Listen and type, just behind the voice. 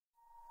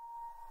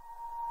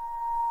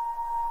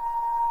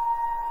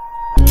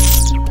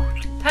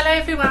Hello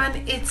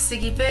everyone, it's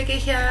Sigi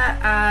here,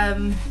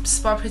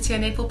 Spa Prettier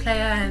netball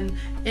player and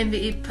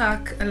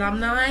nwu-pukke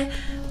alumni.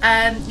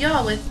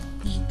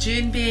 With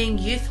June being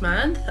Youth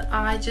Month,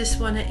 I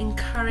just want to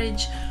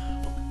encourage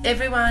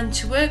everyone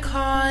to work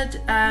hard,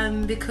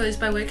 because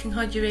by working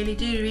hard you really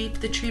do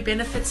reap the true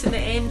benefits in the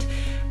end.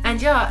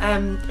 And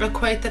a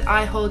quote that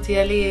I hold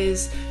dearly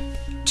is,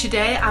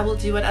 today I will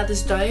do what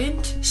others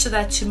don't, so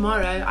that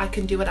tomorrow I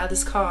can do what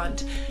others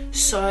can't.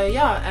 So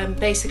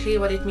basically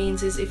what it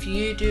means is, if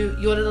you do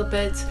your little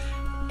bit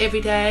every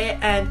day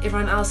and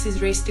everyone else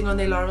is resting on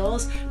their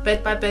laurels,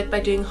 bit by bit, by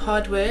doing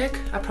hard work,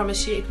 I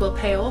promise you it will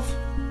pay off.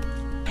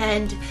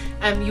 And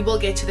you will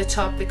get to the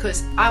top,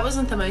 because I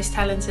wasn't the most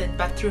talented,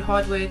 but through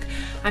hard work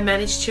I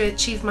managed to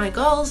achieve my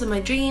goals and my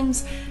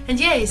dreams. And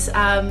yes,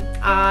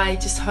 I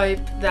just hope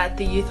that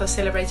the youth are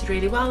celebrated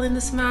really well in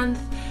this month,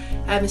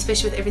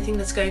 especially with everything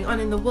that's going on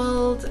in the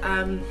world.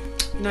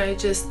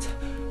 Just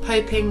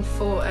hoping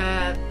for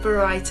a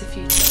brighter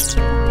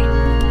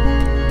future.